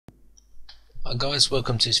Hi guys,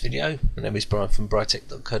 welcome to this video. My name is Brian from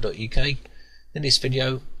Britec.co.uk. In this video,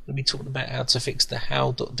 I'm going to be talking about how to fix the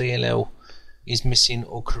hal.dll is missing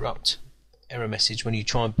or corrupt error message when you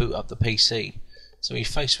try and boot up the PC. So you're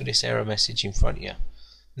faced with this error message in front of you.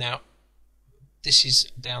 Now, this is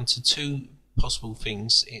down to two possible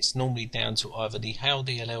things. It's normally down to either the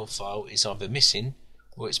hal.dll file is either missing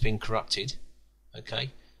or it's been corrupted.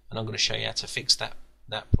 Okay, and I'm going to show you how to fix that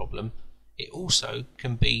problem. It also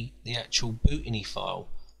can be the actual boot.ini file.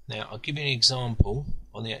 Now I'll give you an example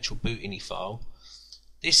on the actual boot.ini file.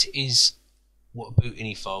 This is what a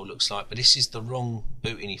boot.ini file looks like, but this is the wrong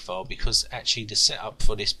boot.ini file because actually the setup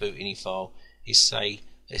for this boot.ini file is, say,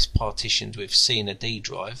 it's partitioned with C and a D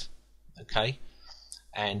drive. Okay,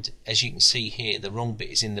 and as you can see here, the wrong bit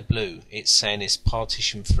is in the blue. It's saying it's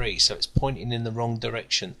partition 3, so it's pointing in the wrong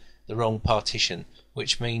direction, the wrong partition,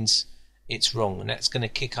 which means it's wrong, and that's going to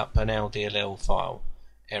kick up an hal.dll file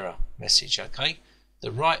error message. Okay, the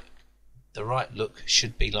right look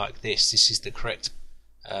should be like this. This is the correct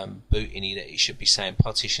boot.ini that it should be saying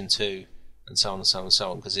partition 2 and so on and so on and so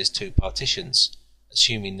on, because there's two partitions,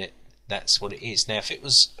 assuming that that's what it is. Now if it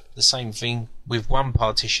was the same thing with one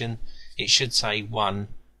partition, it should say 1,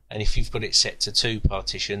 and if you've got it set to 2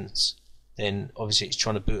 partitions, then obviously it's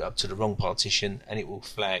trying to boot up to the wrong partition and it will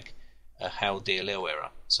flag a hal.dll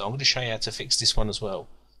error. So I'm going to show you how to fix this one as well,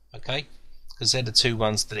 okay, because they're the two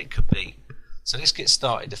ones that it could be. So let's get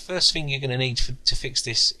started. The first thing you're going to need to fix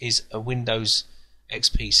this is a Windows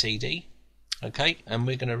XP CD, okay, and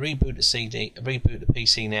we're going to reboot the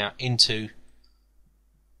PC now to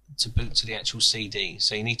boot to the actual CD.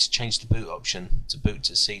 So you need to change the boot option to boot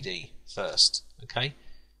to CD first, okay.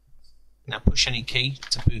 Now push any key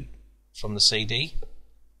to boot from the CD,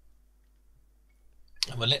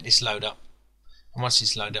 and we'll let this load up, and once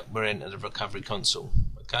it's loaded up we'll enter the recovery console.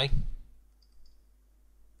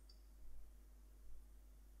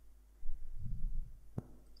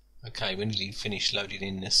 Okay, we're nearly finished loading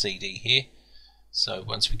in the CD here. So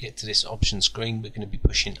once we get to this option screen, we're going to be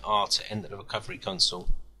pushing R to enter the recovery console,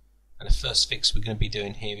 and the first fix we're going to be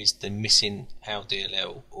doing here is the missing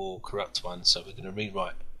hal.dll or corrupt one. So we're going to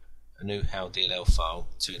rewrite a new hal.dll file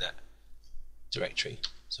to that directory.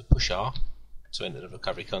 So push R to enter the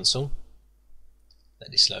recovery console.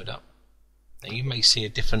 Let this load up. Now you may see a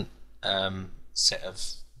different set of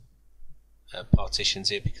partitions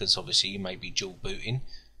here, because obviously you may be dual booting,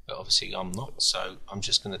 but obviously I'm not, so I'm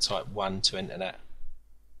just going to type 1 to enter that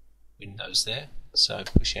Windows there. So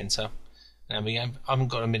push enter. Now I haven't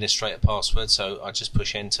got an administrator password, so I just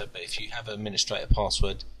push enter, but if you have an administrator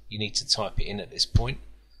password you need to type it in at this point.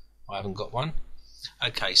 I haven't got one.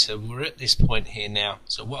 Okay, so we're at this point here now,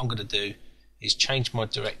 so what I'm going to do is change my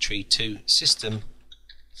directory to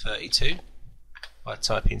system32 by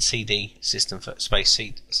typing cd space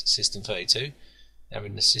system32. Now we're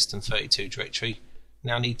in the system32 directory.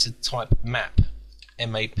 Now I need to type map,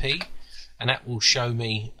 M-A-P, and that will show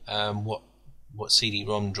me what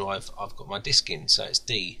CD-ROM drive I've got my disk in. So it's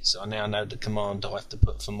D. So I now know the command I have to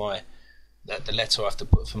put for my the letter I have to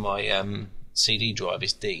put for my CD drive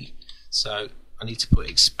is D. So I need to put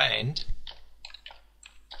expand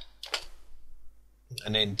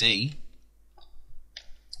and then D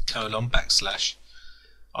colon backslash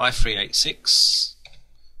I386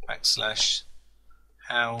 backslash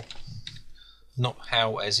hal, not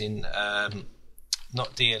hal as in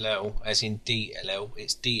not DLL as in DLL,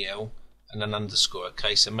 it's DL and an underscore.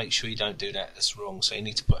 Okay, so make sure you don't do that, that's wrong. So you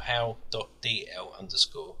need to put hal.dl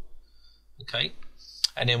underscore. Okay,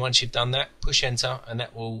 and then once you've done that, push enter, and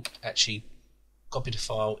that will actually copy the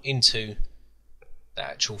file into the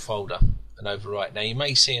actual folder and overwrite. Now you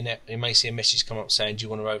may see a message come up saying, do you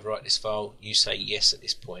want to overwrite this file? You say yes at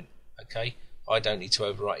this point. Okay, I don't need to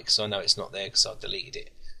overwrite it because I know it's not there because I've deleted it.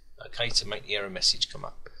 Okay, to make the error message come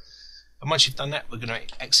up. And once you've done that, we're going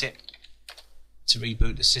to exit to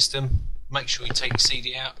reboot the system. Make sure you take the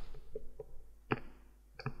CD out.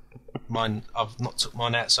 I've not took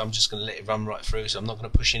mine out, so I'm just going to let it run right through, so I'm not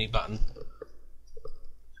going to push any button.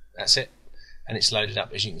 That's it, and it's loaded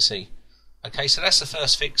up as you can see. Okay, so that's the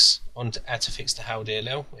first fix on how to fix the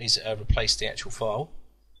hal.dll, is replace the actual file.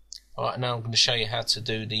 Alright, now I'm going to show you how to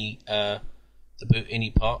do the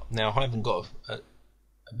boot.ini part. Now I haven't got a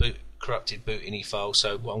corrupted boot.ini file,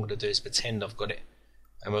 so what I'm going to do is pretend I've got it,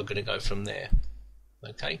 and we're going to go from there.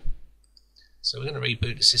 Okay, so we're going to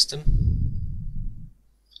reboot the system.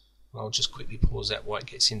 I'll just quickly pause that while it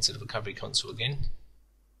gets into the recovery console again.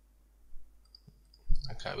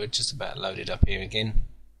 Okay, we're just about loaded up here again.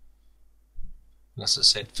 And as I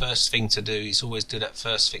said, first thing to do is always do that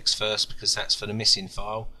first fix first, because that's for the missing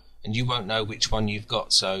file, and you won't know which one you've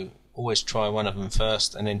got, so always try one of them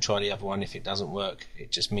first and then try the other one. If it doesn't work,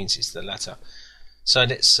 it just means it's the latter. So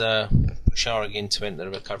let's push R again to enter the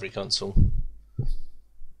recovery console.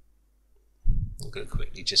 I'm going to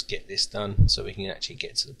quickly just get this done so we can actually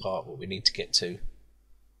get to the part what we need to get to.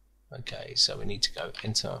 Okay, so we need to go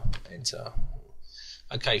enter, enter.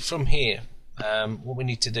 Okay, from here, what we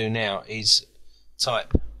need to do now is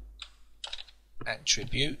type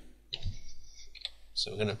attribute.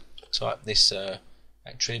 So we're going to type this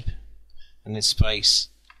attrib and then space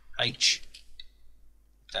H-R-S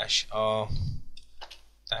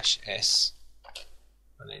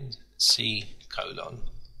and then C colon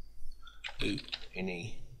boot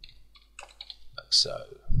ini, like so.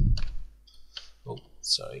 Oh,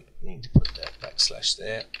 sorry, need to put that backslash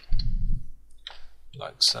there,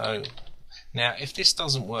 like so. Now if this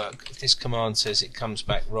doesn't work, if this command says it comes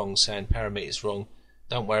back wrong, saying parameters wrong,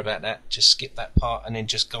 don't worry about that, just skip that part and then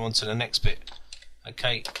just go on to the next bit.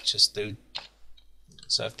 Okay, just do,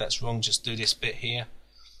 so if that's wrong, just do this bit here.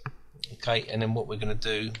 Okay, and then what we're going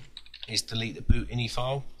to do is delete the boot ini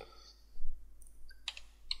file,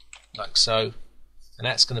 like so, and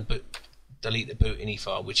that's going to delete the boot ini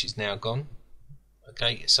file, which is now gone.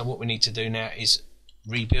 Okay, so what we need to do now is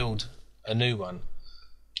rebuild a new one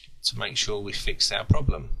to make sure we fixed our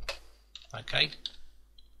problem. Okay,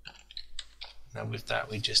 now with that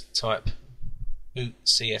we just type boot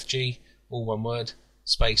CFG, all one word,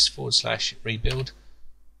 space / rebuild.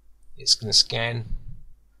 It's going to scan,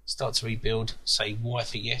 start to rebuild, say Y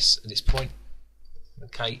for yes at this point.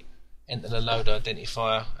 Okay, enter the load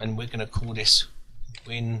identifier and we're going to call this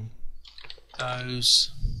Windows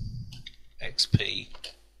XP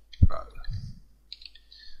Pro.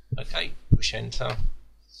 Okay, push enter.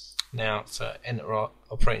 Now for enter our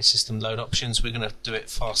operating system load options, we're going to do it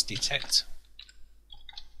fast detect,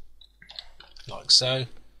 like so,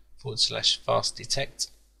 / fast detect,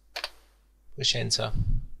 push enter.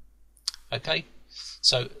 Okay,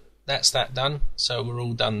 so that's that done, so we're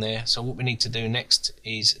all done there. So what we need to do next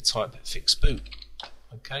is type Fixboot.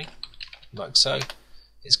 Okay, like so.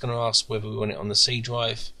 It's going to ask whether we want it on the C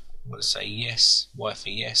drive. I'm going to say yes, Y for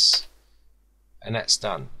yes, and that's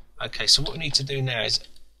done. Okay, so what we need to do now is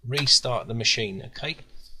restart the machine. Okay,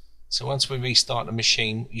 so once we restart the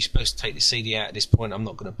machine, you're supposed to take the CD out at this point. I'm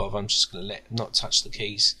not going to bother, I'm just going to not touch the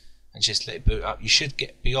keys and just let it boot up. You should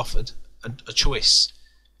be offered a choice.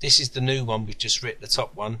 This is the new one we've just written, the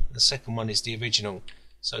top one. The second one is the original.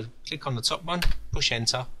 So click on the top one, push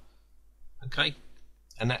enter. Okay,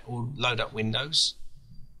 and that will load up Windows.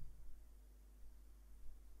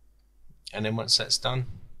 And then once that's done,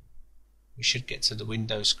 we should get to the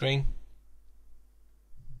Windows screen,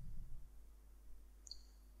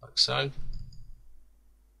 like so.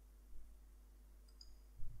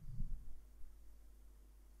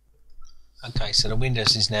 Okay, so the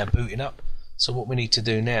Windows is now booting up. So what we need to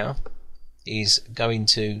do now is go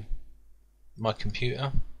into my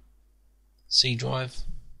computer, C drive,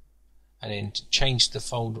 and then change the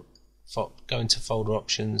folder, go into folder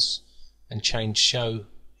options and change show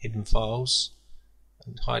hidden files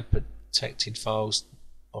and hide protected files,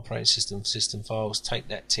 operating system files. Take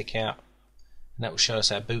that tick out and that will show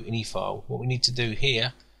us our boot ini file. What we need to do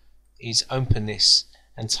here is open this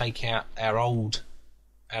and take out our old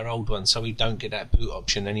one, so we don't get that boot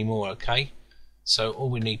option anymore. Okay, so all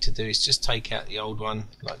we need to do is just take out the old one,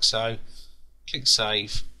 like so, click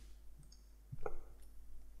save,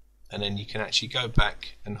 and then you can actually go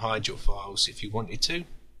back and hide your files if you wanted to,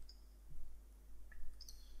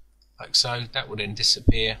 like so. That will then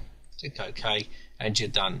disappear. Click OK and you're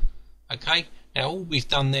done. Okay, now all we've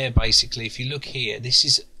done there, basically, if you look here, this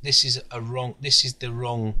is the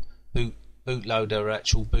wrong bootloader or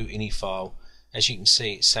actual boot ini file. As you can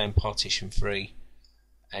see, it's saying partition 3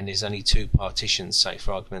 and there's only 2 partitions, say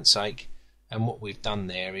for argument's sake, and what we've done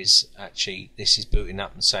there is actually this is booting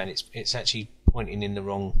up and saying it's actually pointing in the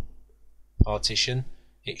wrong partition.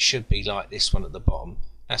 It should be like this one at the bottom.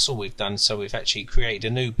 That's all we've done. So we've actually created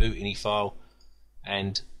a new boot ini file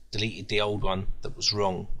and deleted the old one that was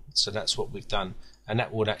wrong. So that's what we've done, and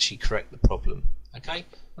that would actually correct the problem. Okay,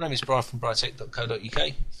 my name is Brian from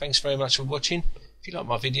Britec.co.uk. Thanks very much for watching. If you like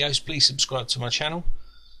my videos, please subscribe to my channel.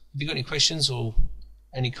 If you've got any questions or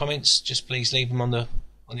any comments, just please leave them on the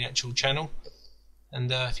actual channel.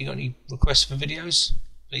 And if you've got any requests for videos,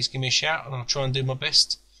 please give me a shout and I'll try and do my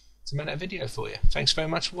best to make that video for you. Thanks very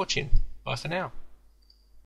much for watching. Bye for now.